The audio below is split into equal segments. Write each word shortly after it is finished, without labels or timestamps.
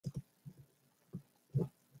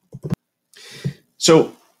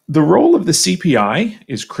So the role of the CPI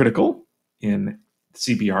is critical in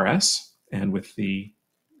CBRS and with the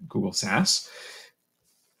Google SAS.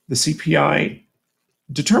 The CPI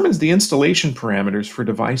determines the installation parameters for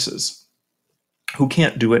devices who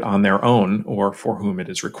can't do it on their own or for whom it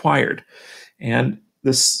is required. And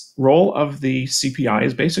this role of the CPI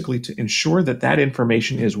is basically to ensure that that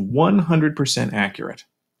information is 100% accurate.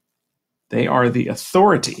 They are the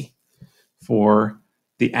authority for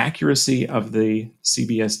the accuracy of the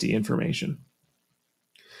CBSD information.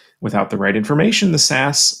 Without the right information, the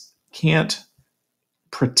SAS can't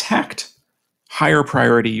protect higher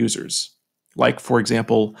priority users, like, for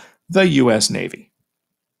example, the US Navy.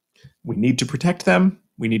 We need to protect them.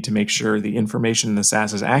 We need to make sure the information in the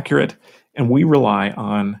SAS is accurate, and we rely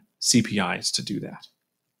on CPIs to do that.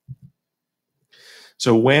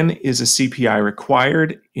 So when is a CPI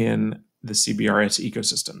required in the CBRS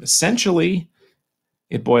ecosystem? Essentially,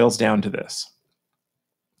 it boils down to this.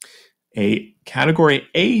 A Category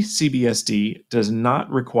A CBSD does not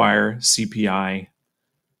require CPI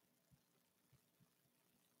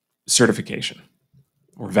certification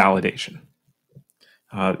or validation.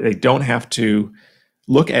 They don't have to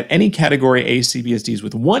look at any Category A CBSDs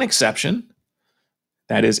with one exception.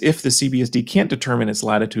 That is, if the CBSD can't determine its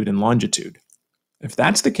latitude and longitude. If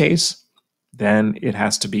that's the case, then it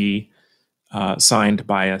has to be signed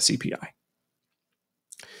by a CPI.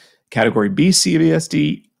 Category B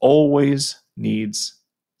CBSD always needs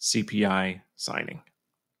CPI signing.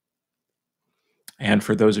 And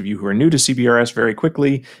for those of you who are new to CBRS, very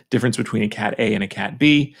quickly, difference between a Cat A and a Cat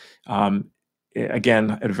B.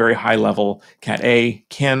 Again, at a very high level, Cat A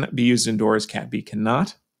can be used indoors, Cat B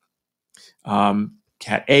cannot.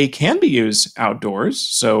 Cat A can be used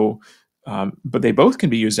outdoors, but they both can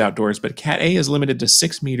be used outdoors, but Cat A is limited to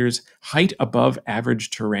 6 meters height above average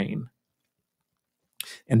terrain.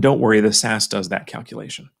 And don't worry, the SAS does that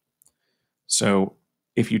calculation. So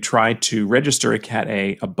if you try to register a Cat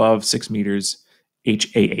A above 6 meters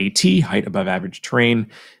HAAT, height above average terrain,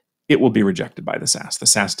 it will be rejected by the SAS. The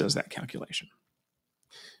SAS does that calculation.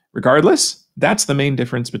 Regardless, that's the main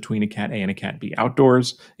difference between a Cat A and a Cat B.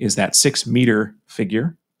 Outdoors is that 6 meter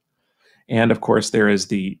figure. And of course, there is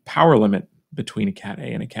the power limit between a Cat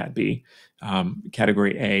A and a Cat B,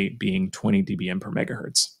 Category A being 20 dBm per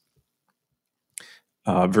megahertz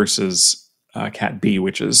versus Cat B,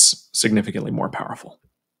 which is significantly more powerful.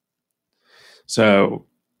 So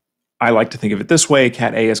I like to think of it this way.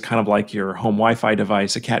 Cat A is kind of like your home Wi-Fi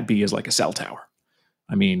device. A Cat B is like a cell tower.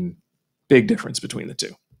 I mean, big difference between the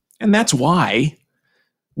two. And that's why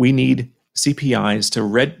we need CPIs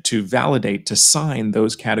to validate, to sign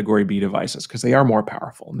those Category B devices, because they are more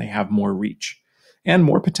powerful and they have more reach and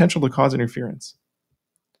more potential to cause interference.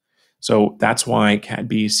 So that's why Cat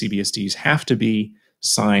B CBSDs have to be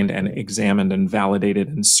signed and examined and validated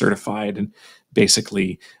and certified and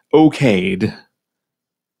basically okayed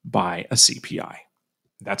by a CPI.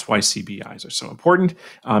 That's why CPIs are so important.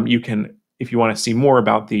 You can, if you want to see more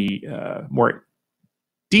about the more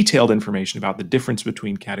detailed information about the difference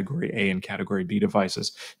between Category A and Category B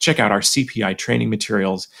devices, check out our CPI training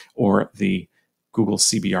materials or the Google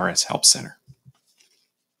CBRS Help Center.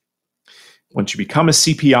 Once you become a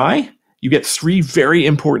CPI, you get 3 very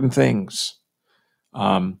important things.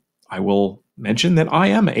 I will mention that I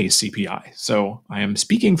am a CPI, so I am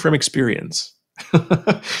speaking from experience.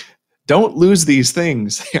 Don't lose these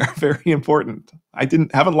things. They are very important. I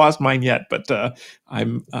haven't lost mine yet, but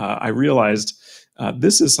I realized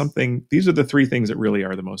these are the 3 things that really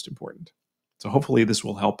are the most important. So hopefully this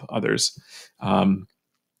will help others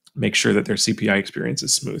make sure that their CPI experience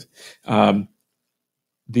is smooth.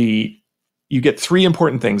 You get 3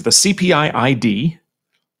 important things: the CPI ID,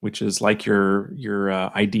 which is like your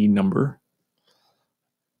ID number,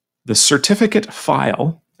 the certificate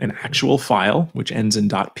file, an actual file, which ends in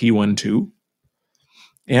 .p12,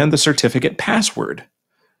 and the certificate password.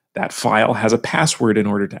 That file has a password in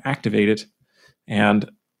order to activate it, and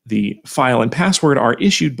the file and password are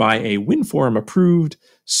issued by a WinForm-approved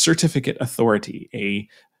certificate authority, a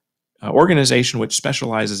organization which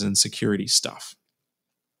specializes in security stuff.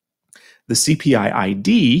 The CPI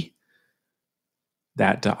ID,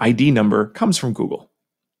 that ID number, comes from Google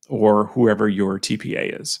or whoever your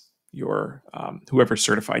TPA is, whoever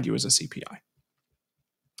certified you as a CPI.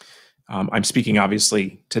 I'm speaking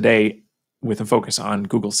obviously today with a focus on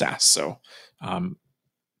Google SAS. So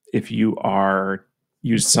if you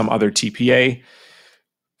used some other TPA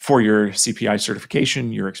for your CPI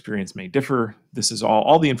certification, your experience may differ. This is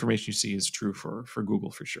all the information you see is true for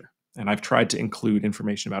Google for sure. And I've tried to include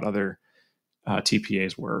information about other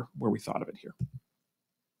TPAs where we thought of it here.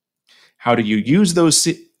 How do you use those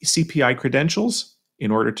CPI credentials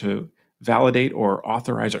in order to validate or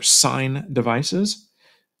authorize or sign devices.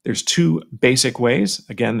 There's two basic ways.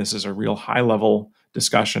 Again, this is a real high-level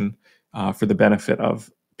discussion for the benefit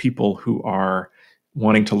of people who are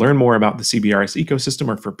wanting to learn more about the CBRS ecosystem,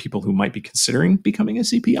 or for people who might be considering becoming a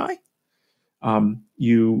CPI.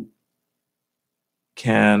 You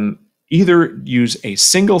can either use a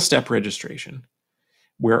single-step registration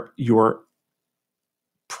where your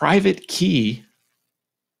private key,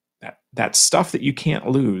 that stuff that you can't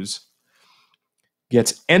lose,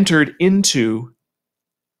 gets entered into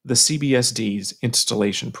the CBSD's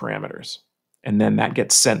installation parameters, and then that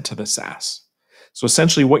gets sent to the SAS. So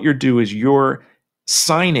essentially what you're doing is you're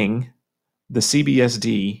signing the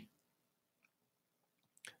CBSD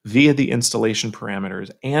via the installation parameters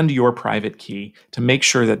and your private key to make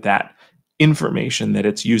sure that that information that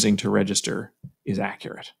it's using to register is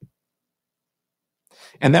accurate.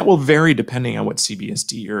 And that will vary depending on what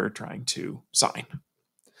CBSD you're trying to sign.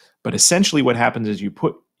 But essentially what happens is you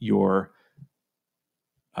put your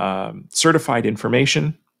certified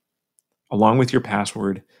information along with your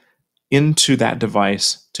password into that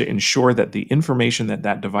device to ensure that the information that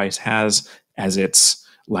that device has as its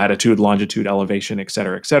latitude, longitude, elevation, et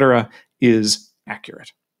cetera, is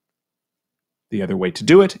accurate. The other way to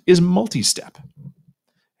do it is multi-step.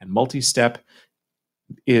 And multi-step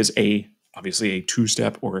is obviously a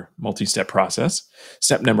two-step or multi-step process.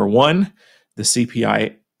 Step number one, the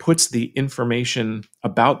CPI puts the information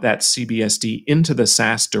about that CBSD into the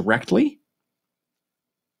SAS directly.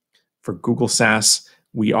 For Google SAS,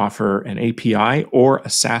 we offer an API or a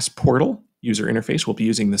SAS Portal user interface. We'll be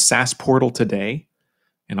using the SAS Portal today,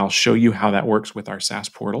 and I'll show you how that works with our SAS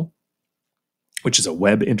Portal, which is a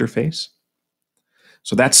web interface.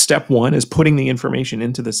 So that's step one, is putting the information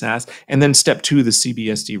into the SAS, and then step two, the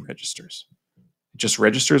CBSD registers. It just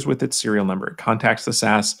registers with its serial number. It contacts the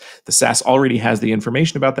SAS. The SAS already has the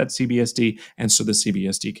information about that CBSD, and so the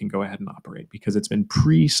CBSD can go ahead and operate because it's been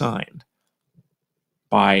pre-signed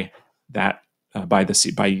by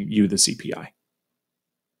you, the CPI.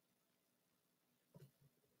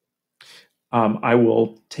 I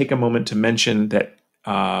will take a moment to mention that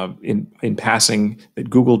in passing that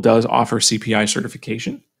Google does offer CPI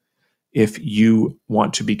certification. If you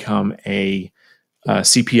want to become a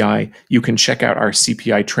CPI, you can check out our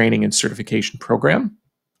CPI training and certification program.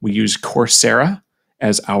 We use Coursera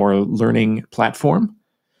as our learning platform,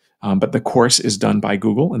 but the course is done by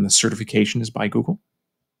Google and the certification is by Google.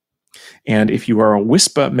 And if you are a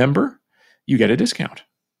WISPA member, you get a discount.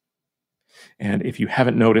 And if you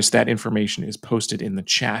haven't noticed, that information is posted in the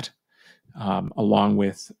chat along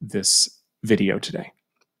with this video today.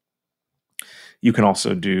 You can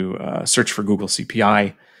also do search for Google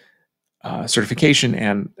CPI certification,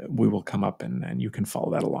 and we will come up and you can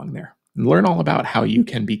follow that along there. And learn all about how you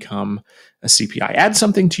can become a CPI. Add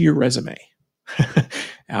something to your resume,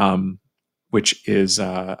 which is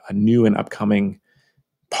a new and upcoming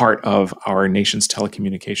part of our nation's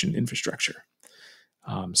telecommunication infrastructure.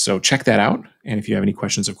 So check that out. And if you have any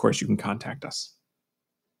questions, of course, you can contact us.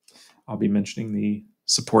 I'll be mentioning the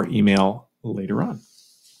support email later on.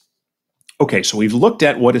 Okay, so we've looked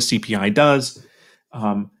at what a CPI does,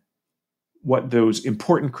 what those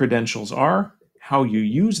important credentials are, how you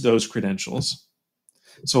use those credentials.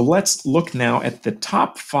 So let's look now at the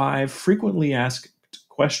top 5 frequently asked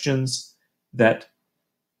questions that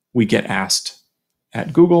we get asked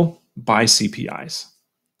at Google by CPIs.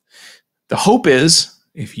 The hope is,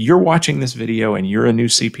 if you're watching this video and you're a new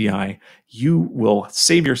CPI, you will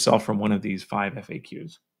save yourself from one of these 5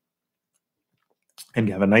 FAQs and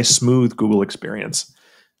have a nice, smooth Google experience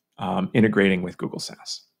integrating with Google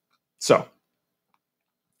SAS. So,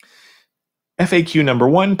 FAQ number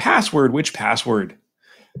 1, password. Which password?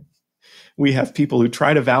 We have people who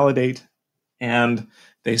try to validate and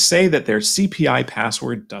they say that their CPI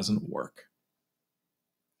password doesn't work.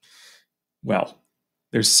 Well,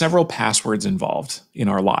 there's several passwords involved in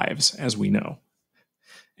our lives, as we know.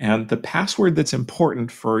 And the password that's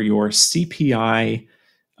important for your CPI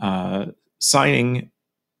signing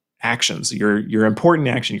actions, your important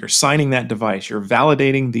action, you're signing that device, you're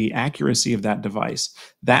validating the accuracy of that device,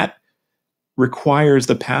 that requires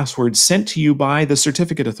the password sent to you by the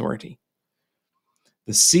certificate authority.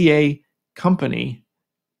 The CA company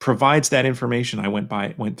provides that information I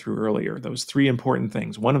went through earlier, those 3 important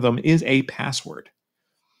things. One of them is a password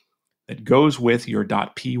that goes with your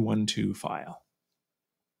 .p12 file.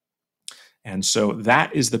 And so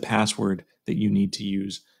that is the password that you need to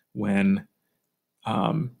use when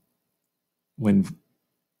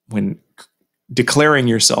declaring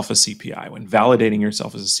yourself a CPI, when validating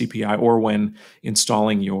yourself as a CPI, or when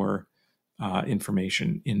installing your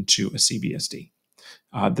information into a CBSD.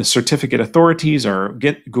 The certificate authorities are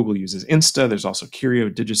Google uses Insta. There's also Curio,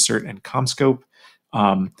 DigiCert, and CommScope.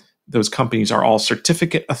 Those companies are all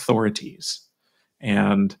certificate authorities,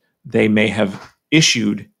 and they may have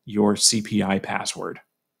issued your CPI password.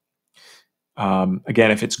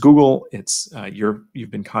 Again, if it's Google, it's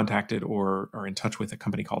you've been contacted or are in touch with a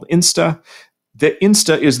company called Insta. The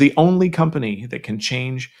Insta is the only company that can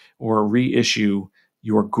change or reissue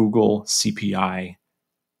your Google CPI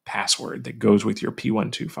password that goes with your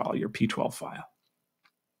P12 file, your P12 file.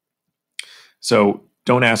 So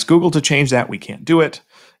don't ask Google to change that. We can't do it.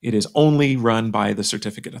 It is only run by the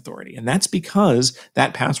certificate authority. And that's because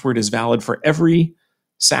that password is valid for every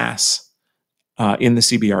SAS in the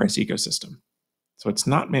CBRS ecosystem. So it's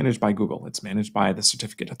not managed by Google. It's managed by the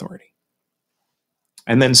certificate authority.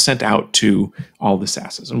 And then sent out to all the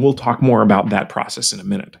SASs. And we'll talk more about that process in a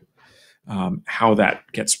minute, how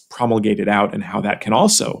that gets promulgated out and how that can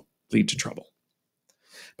also lead to trouble.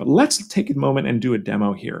 But let's take a moment and do a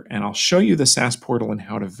demo here, and I'll show you the SAS portal and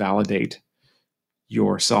how to validate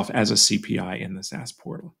yourself as a CPI in the SAS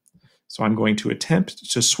portal. So I'm going to attempt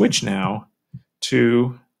to switch now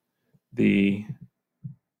to the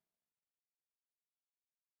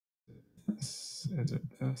is it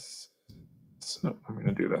this? No, I'm going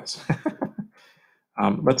to do this.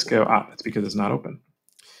 Let's go. That's because it's not open.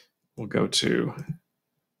 We'll go to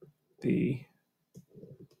the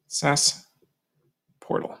SAS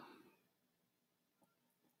portal.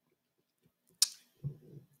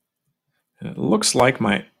 And it looks like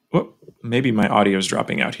maybe my audio is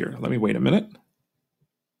dropping out here. Let me wait a minute.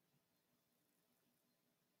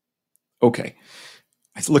 Okay.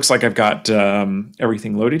 It looks like I've got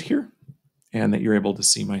everything loaded here and that you're able to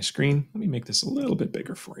see my screen. Let me make this a little bit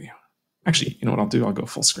bigger for you. Actually, you know what I'll do? I'll go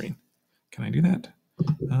full screen. Can I do that?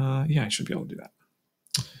 Yeah, I should be able to do that.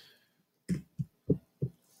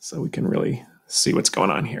 So we can really see what's going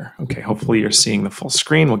on here. Okay, hopefully you're seeing the full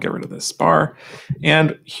screen. We'll get rid of this bar.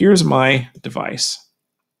 And here's my device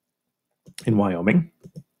in Wyoming.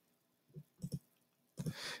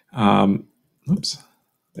 Oops,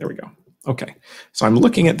 there we go. Okay, so I'm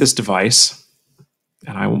looking at this device,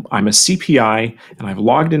 and I'm a CPI, and I've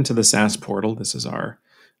logged into the SAS portal. This is our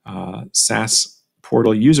SAS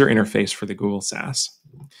portal user interface for the Google SAS.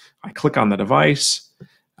 I click on the device,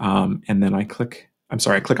 and then I click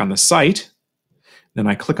on the site, then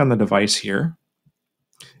I click on the device here,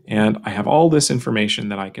 and I have all this information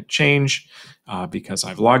that I could change because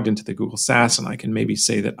I've logged into the Google SAS, and I can maybe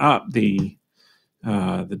say that the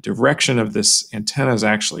direction of this antenna is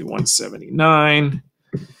actually 179,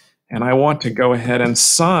 and I want to go ahead and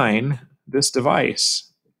sign this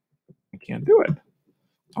device. I can't do it.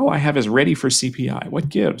 All I have is ready for CPI. What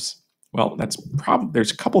gives? Well,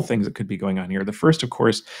 there's a couple things that could be going on here. The first, of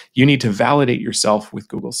course, you need to validate yourself with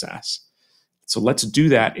Google SAS. So let's do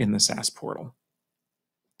that in the SAS portal.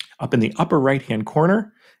 Up in the upper right-hand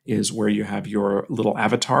corner is where you have your little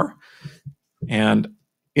avatar. And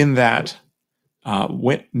in that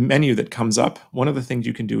menu that comes up, one of the things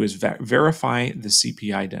you can do is verify the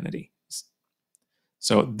CPI identity.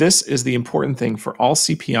 So this is the important thing for all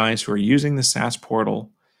CPIs who are using the SAS portal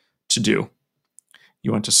to do.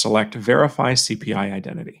 You want to select Verify CPI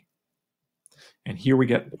Identity. And here we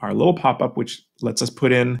get our little pop-up, which lets us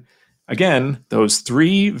put in, again, those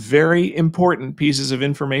 3 very important pieces of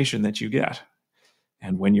information that you get.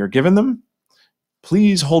 And when you're given them,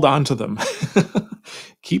 please hold on to them.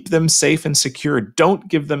 Keep them safe and secure. Don't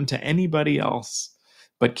give them to anybody else,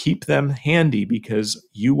 but keep them handy because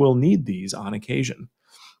you will need these on occasion.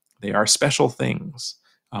 They are special things.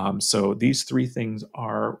 So these 3 things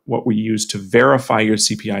are what we use to verify your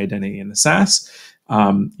CPI identity in the SAS.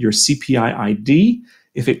 Your CPI ID,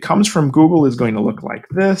 if it comes from Google, is going to look like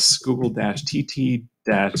this,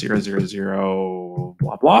 Google-TT-000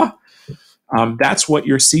 blah, blah. That's what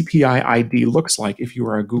your CPI ID looks like if you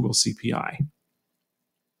are a Google CPI.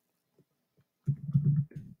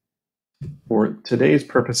 For today's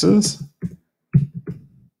purposes,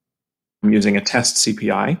 I'm using a test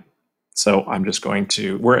CPI. So I'm just going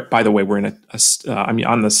to, by the way, we're in I'm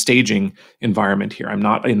on the staging environment here. I'm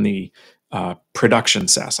not in the production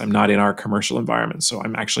SAS. I'm not in our commercial environment. So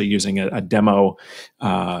I'm actually using a demo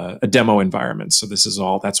environment. So this is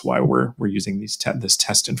all, that's why we're using this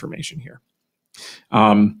test information here.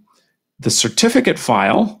 The certificate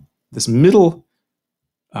file, this middle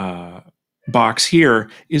box here,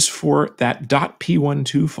 is for that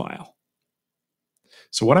 .p12 file.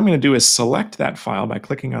 So what I'm going to do is select that file by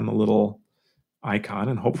clicking on the little icon,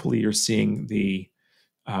 and hopefully you're seeing the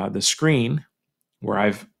screen where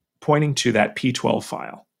I've pointing to that P12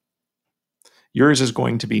 file. yours is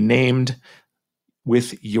going to be named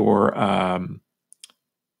with your,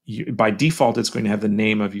 by default, it's going to have the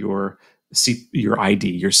name of your ID,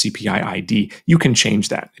 your CPI ID. You can change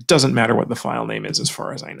that. It doesn't matter what the file name is as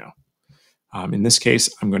far as I know. In this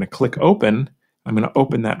case, I'm going to click open. I'm going to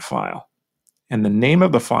open that file. And the name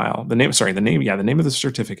of the file, the name of the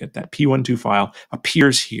certificate, that P12 file,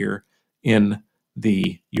 appears here in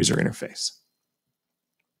the user interface.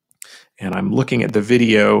 And I'm looking at the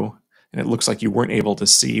video, and it looks like you weren't able to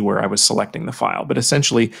see where I was selecting the file. But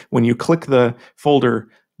essentially, when you click the folder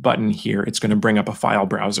button here, it's going to bring up a file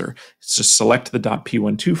browser. It's just select the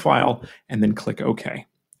 .p12 file and then click OK.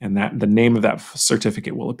 And the name of that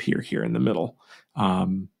certificate will appear here in the middle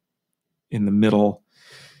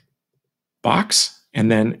box. And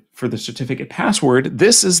then for the certificate password,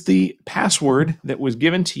 this is the password that was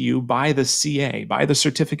given to you by the CA, by the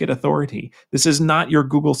certificate authority. This is not your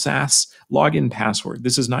Google SAS login password.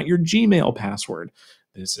 This is not your Gmail password.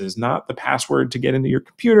 This is not the password to get into your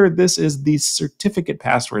computer. This is the certificate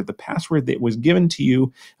password, the password that was given to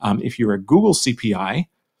you. If you're a Google CPI,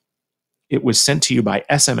 it was sent to you by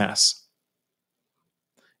SMS.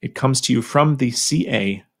 It comes to you from the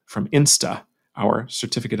CA, from Insta, our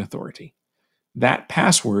certificate authority. That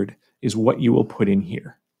password is what you will put in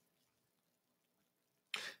here.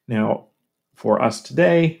 Now, for us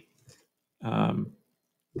today,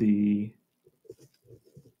 the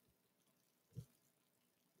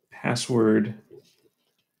password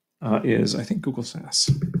is, I think, Google SAS.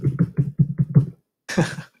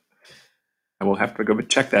 I will have to go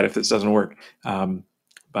check that if this doesn't work.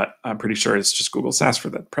 But I'm pretty sure it's just Google SAS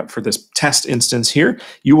for this test instance here.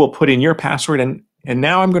 You will put in your password, and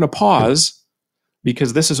now I'm going to pause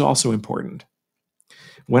because this is also important.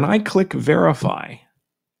 When I click verify,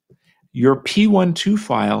 your P12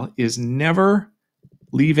 file is never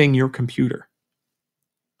leaving your computer.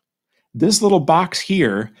 This little box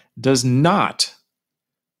here does not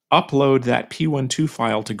upload that P12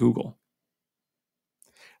 file to Google.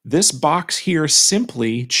 This box here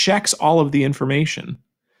simply checks all of the information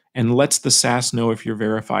and lets the SAS know if you're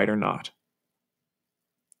verified or not.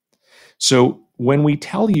 So when we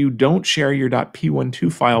tell you don't share your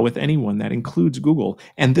 .p12 file with anyone, that includes Google,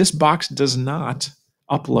 and this box does not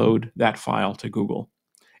upload that file to Google.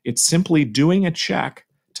 It's simply doing a check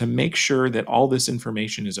to make sure that all this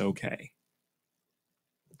information is okay.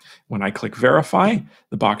 When I click verify,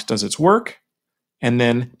 the box does its work and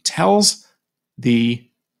then tells the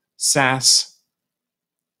SAS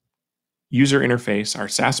user interface, our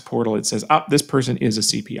SAS portal, it says, this person is a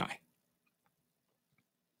CPI.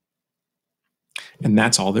 And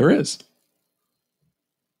that's all there is.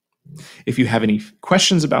 If you have any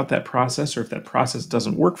questions about that process, or if that process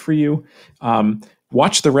doesn't work for you,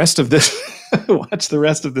 watch the rest of this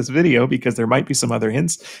video, because there might be some other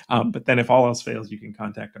hints. But then if all else fails, you can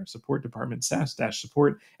contact our support department,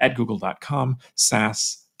 sas-support@google.com,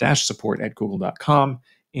 sas-support@google.com,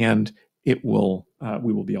 and we will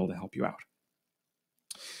be able to help you out.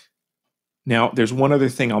 Now, there's one other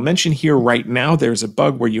thing I'll mention here. Right now, there's a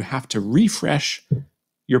bug where you have to refresh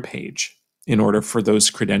your page in order for those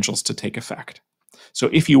credentials to take effect. So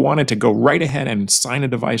if you wanted to go right ahead and sign a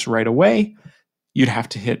device right away, you'd have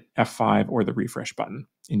to hit F5 or the refresh button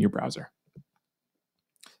in your browser.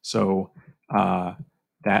 So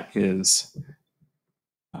that is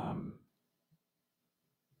an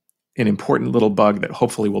important little bug that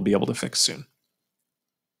hopefully we'll be able to fix soon.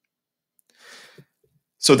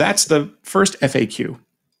 So that's the first FAQ.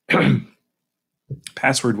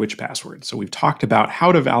 Password, which password? So we've talked about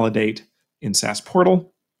how to validate in SAS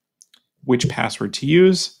Portal, which password to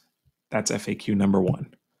use. That's FAQ number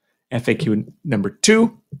 1. FAQ number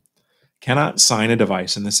 2, cannot sign a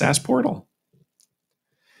device in the SAS Portal.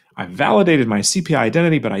 I've validated my CPI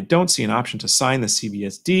identity, but I don't see an option to sign the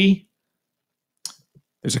CBSD.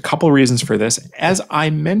 There's a couple reasons for this. As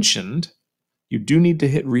I mentioned, you do need to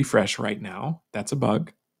hit refresh right now. That's a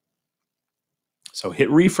bug. So hit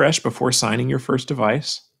refresh before signing your first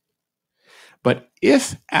device. But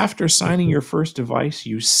if after signing your first device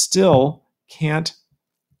you still can't,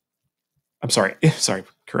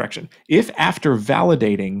 if after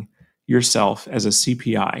validating yourself as a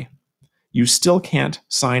CPI, you still can't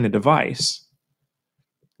sign a device,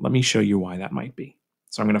 let me show you why that might be.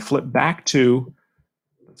 So I'm going to flip back to,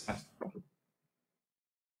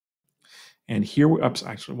 and here,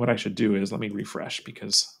 actually what I should do is, let me refresh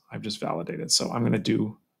because I've just validated. So I'm going to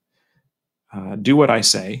do what I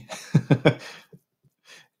say.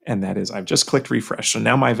 And that is, I've just clicked refresh. So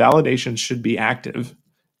now my validation should be active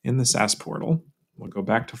in the SAS portal. We'll go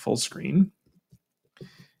back to full screen.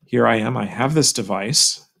 Here I am. I have this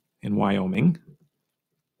device in Wyoming.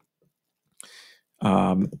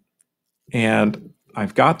 And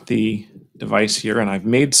I've got the device here, and I've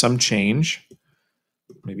made some change.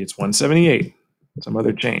 Maybe it's 178, some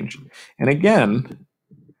other change. And again,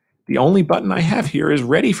 the only button I have here is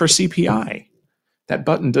ready for CPI. That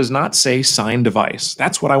button does not say sign device.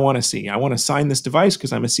 That's what I want to see. I want to sign this device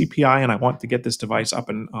because I'm a CPI and I want to get this device up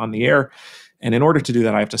and on the air. And in order to do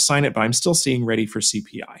that, I have to sign it, but I'm still seeing ready for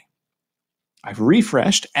CPI. I've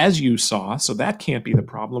refreshed, as you saw, so that can't be the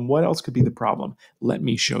problem. What else could be the problem? Let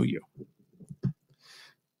me show you.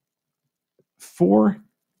 For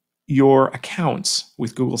your accounts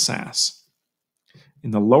with Google SAS,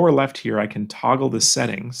 in the lower left here, I can toggle the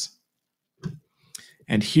settings.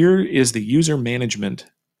 And here is the user management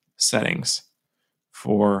settings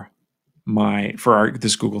for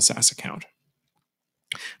this Google SAS account.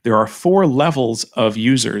 There are 4 levels of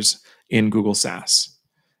users in Google SAS: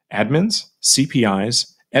 admins,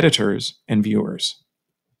 CPIs, editors, and viewers.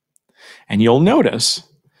 And you'll notice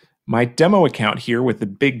my demo account here with the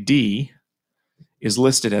big D is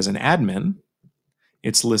listed as an admin.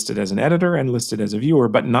 It's listed as an editor and listed as a viewer,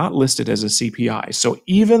 but not listed as a CPI. So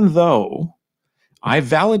even though I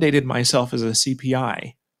validated myself as a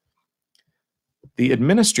CPI, the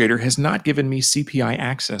administrator has not given me CPI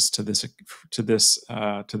access to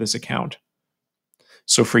this account.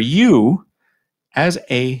 So for you, as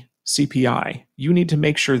a CPI, you need to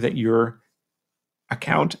make sure that your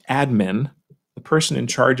account admin, the person in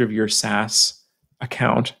charge of your SAS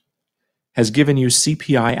account, has given you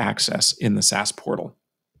CPI access in the SAS portal.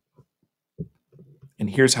 And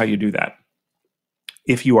here's how you do that.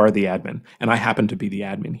 If you are the admin, and I happen to be the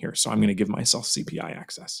admin here, so I'm going to give myself CPI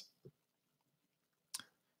access.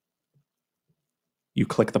 You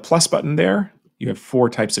click the plus button there. You have 4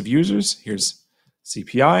 types of users. Here's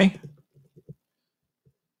CPI.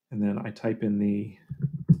 And then I type in the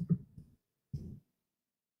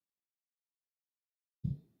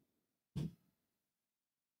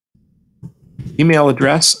email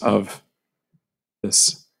address of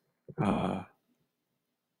this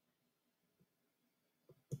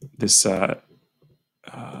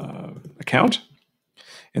account,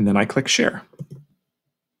 and then I click share.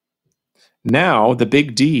 Now the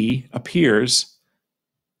big D appears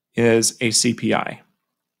as a CPI.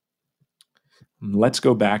 Let's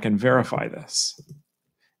go back and verify this.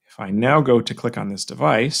 If I now go to click on this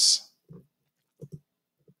device,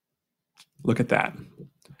 look at that.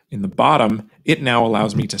 In the bottom, it now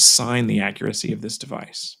allows me to sign the accuracy of this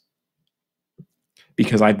device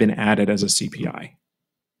because I've been added as a CPI.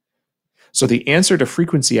 So the answer to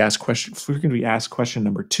frequently asked question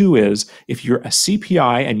number 2 is, if you're a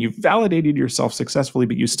CPI and you've validated yourself successfully,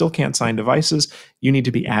 but you still can't sign devices, you need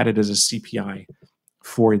to be added as a CPI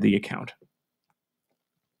for the account.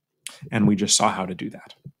 And we just saw how to do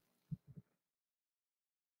that.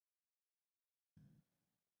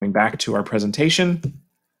 Going back to our presentation,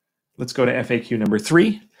 let's go to FAQ number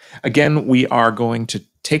 3. Again, we are going to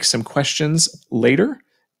take some questions later.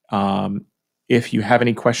 If you have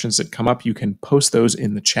any questions that come up, you can post those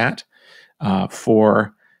in the chat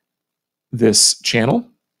for this channel,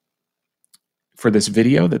 for this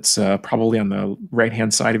video that's probably on the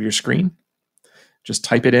right-hand side of your screen. Just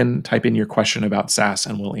type in your question about SAS,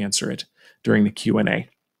 and we'll answer it during the Q&A.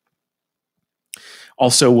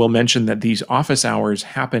 Also, we'll mention that these office hours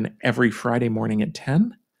happen every Friday morning at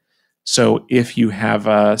 10. So if you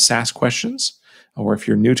have SAS questions, or if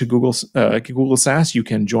you're new to Google SAS, you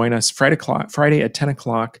can join us Friday at 10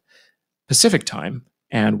 o'clock Pacific time,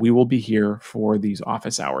 and we will be here for these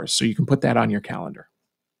office hours. So you can put that on your calendar.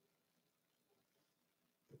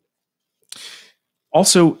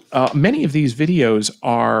 Also, many of these videos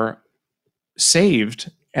are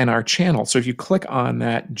saved in our channel. So if you click on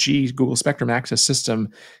that Google Spectrum Access System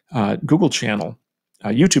Google channel,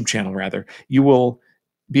 YouTube channel rather, you will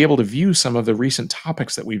be able to view some of the recent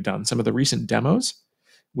topics that we've done, some of the recent demos.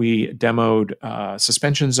 We demoed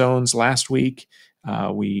suspension zones last week.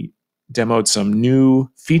 We demoed some new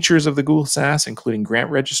features of the Google SAS, including grant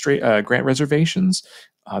reservations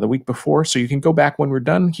the week before. So you can go back when we're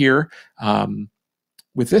done here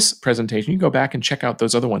with this presentation. You can go back and check out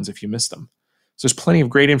those other ones if you missed them. So there's plenty of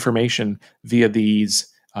great information via these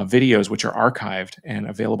videos, which are archived and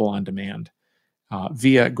available on demand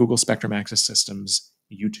via Google Spectrum Access Systems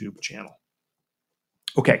YouTube channel.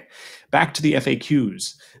 Okay, back to the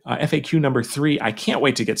FAQs. FAQ number 3, I can't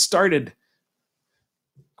wait to get started.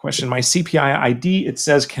 Question, my CPI ID, it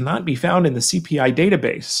says, cannot be found in the CPI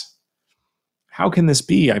database. How can this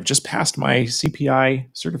be? I've just passed my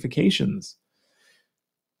CPI certifications,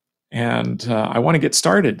 and I want to get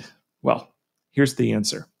started. Well, here's the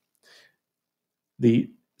answer. The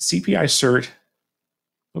CPI cert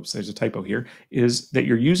oops, there's a typo here, is that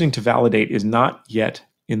you're using to validate is not yet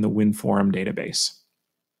in the WinForum database.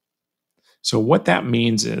 So what that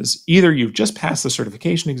means is either you've just passed the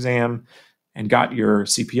certification exam and got your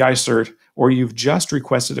CPI cert, or you've just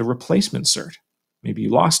requested a replacement cert. Maybe you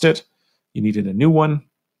lost it, you needed a new one.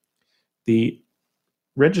 The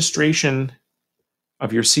registration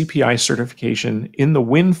of your CPI certification in the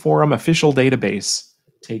WinForum official database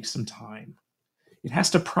takes some time. It has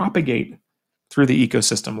to propagate through the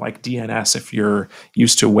ecosystem like DNS if you're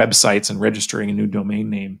used to websites and registering a new domain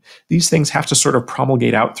name. These things have to sort of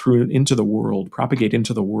promulgate out through into the world, propagate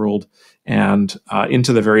into the world, and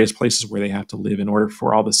into the various places where they have to live in order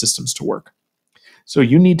for all the systems to work. So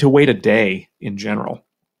you need to wait a day in general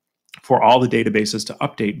for all the databases to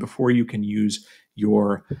update before you can use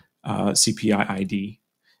your CPI ID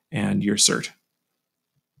and your cert.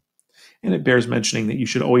 And it bears mentioning that you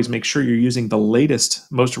should always make sure you're using the latest,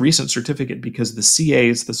 most recent certificate, because the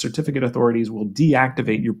CAs, the certificate authorities, will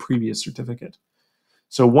deactivate your previous certificate.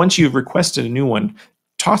 So once you've requested a new one,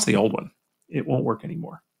 toss the old one. It won't work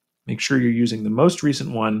anymore. Make sure you're using the most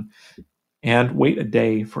recent one and wait a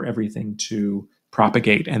day for everything to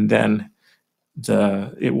propagate, and then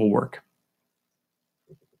it will work.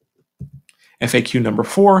 FAQ number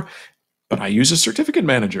 4, but I use a certificate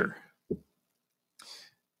manager.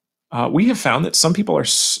 We have found that some people are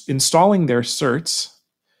installing their certs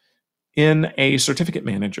in a certificate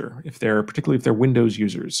manager, particularly if they're Windows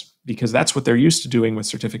users, because that's what they're used to doing with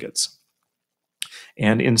certificates.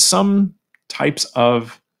 And in some types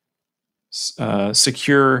of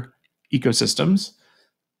secure ecosystems,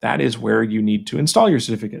 that is where you need to install your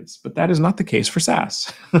certificates, but that is not the case for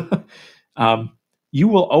SAS. You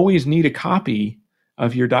will always need a copy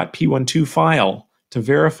of your .p12 file to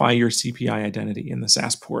verify your CPI identity in the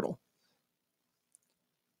SAS portal,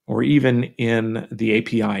 or even in the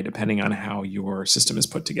API, depending on how your system is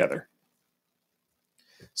put together.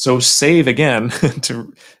 So save again,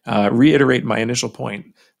 to reiterate my initial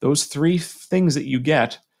point, those 3 things that you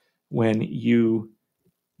get when you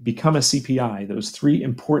become a CPI, those 3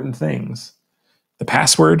 important things: the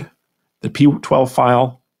password, the P12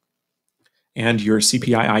 file, and your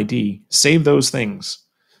CPI ID. Save those things.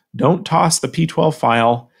 Don't toss the P12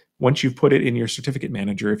 file once you've put it in your certificate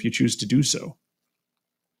manager if you choose to do so.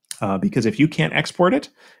 Because if you can't export it,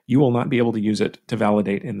 you will not be able to use it to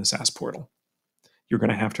validate in the SAS portal. You're going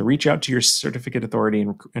to have to reach out to your certificate authority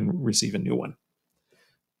and receive a new one.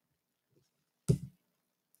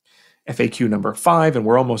 FAQ number 5, and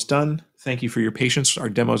we're almost done. Thank you for your patience. Our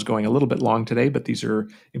demo is going a little bit long today, but these are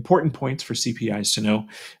important points for CPIs to know.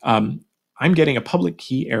 I'm getting a public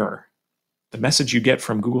key error. The message you get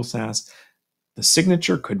from Google SAS: the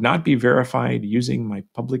signature could not be verified using my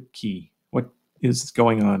public key. What is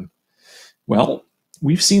going on? Well,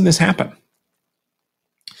 we've seen this happen.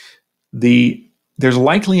 There's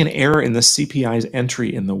likely an error in the CPI's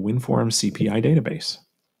entry in the WinForum CPI database.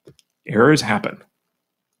 Errors happen.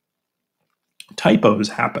 Typos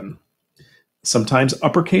happen. Sometimes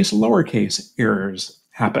uppercase, lowercase errors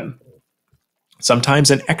happen.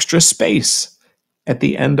 Sometimes an extra space at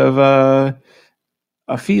the end of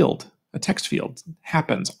a field, a text field,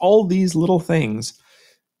 happens. All these little things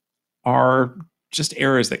are just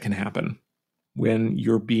errors that can happen when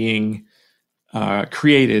you're being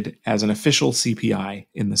created as an official CPI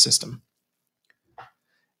in the system.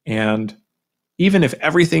 And even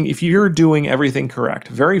if you're doing everything correct,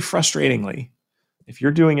 very frustratingly, if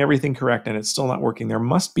you're doing everything correct and it's still not working, there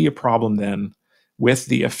must be a problem then with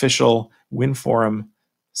the official WinForum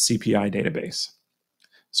CPI database.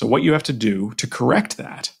 So what you have to do to correct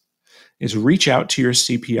that is reach out to your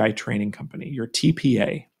CPI training company, your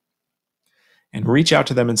TPA, and reach out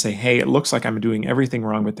to them and say, hey, it looks like I'm doing everything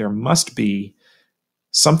wrong, but there must be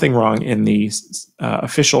something wrong in the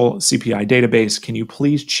official CPI database. Can you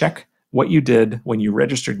please check what you did when you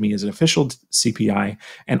registered me as an official CPI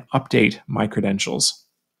and update my credentials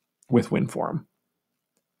with WinForum?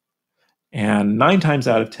 And 9 times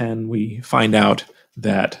out of 10, we find out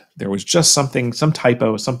that there was just some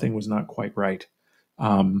typo, something was not quite right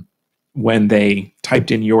when they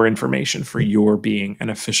typed in your information for your being an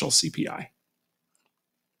official CPI.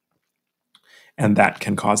 And that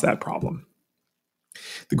can cause that problem.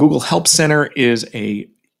 The Google Help Center is a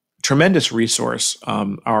tremendous resource.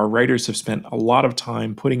 Our writers have spent a lot of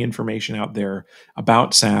time putting information out there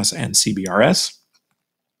about SAS and CBRS.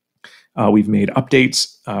 We've made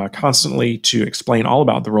updates constantly to explain all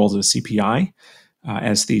about the roles of a CPI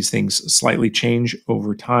as these things slightly change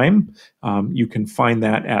over time. You can find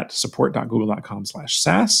that at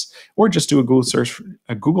support.google.com/SAS, or just do a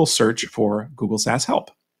Google search for Google SAS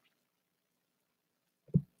Help.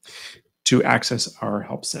 to access our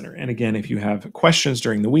Help Center. And again, if you have questions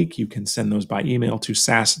during the week, you can send those by email to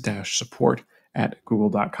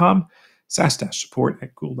sas-support@google.com,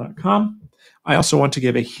 sas-support@google.com. I also want to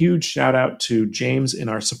give a huge shout out to James in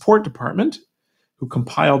our support department, who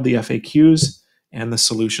compiled the FAQs and the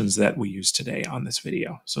solutions that we use today on this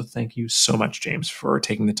video. So thank you so much, James, for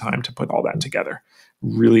taking the time to put all that together.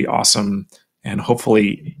 Really awesome. And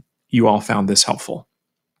hopefully you all found this helpful.